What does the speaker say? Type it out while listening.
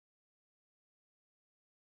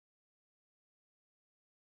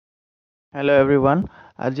Hello everyone.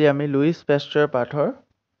 আজি আমি Luis পেস্টাৰ পাঠৰ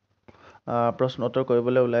প্ৰশ্ন উত্তৰ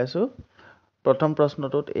কৰিবলৈ ওলাইছো। প্ৰথম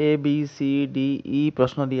প্ৰশ্নটোত A B C D E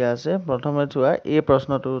প্ৰশ্ন দিয়া আছে। প্ৰথমে চোৱা এই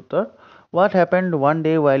প্ৰশ্নটোৰ উত্তৰ What happened one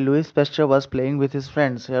day while Louis Pasteur was playing with his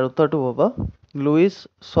friends? ইয়াৰ উত্তৰটো হ'ব Louis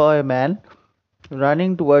saw a man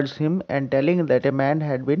running towards him and telling that a man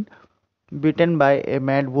had been bitten by a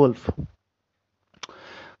mad wolf.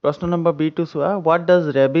 প্ৰশ্ন number B টো চোৱা What does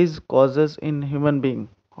rabies causes in human being?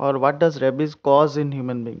 Or what does rabies cause in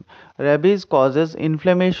human being? Rabies causes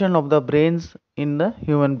inflammation of the brains in the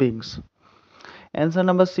human beings. Answer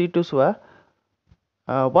number C to Swa.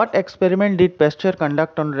 What experiment did Pasteur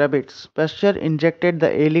conduct on rabbits? Pasteur injected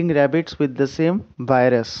the ailing rabbits with the same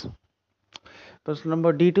virus. Question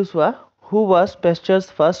number D to Swa. Who was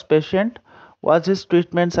Pasteur's first patient? Was his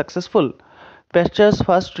treatment successful? Pasteur's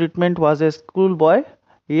first treatment was a schoolboy.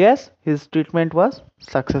 Yes, his treatment was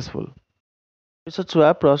successful.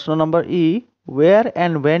 Question number E. Where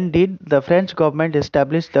and when did the French government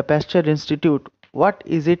establish the Pasteur Institute? What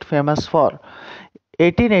is it famous for?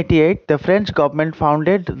 1888, the French government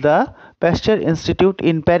founded the Pasteur Institute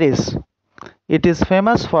in Paris. It is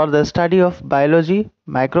famous for the study of biology,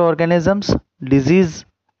 microorganisms, disease,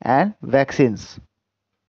 and vaccines.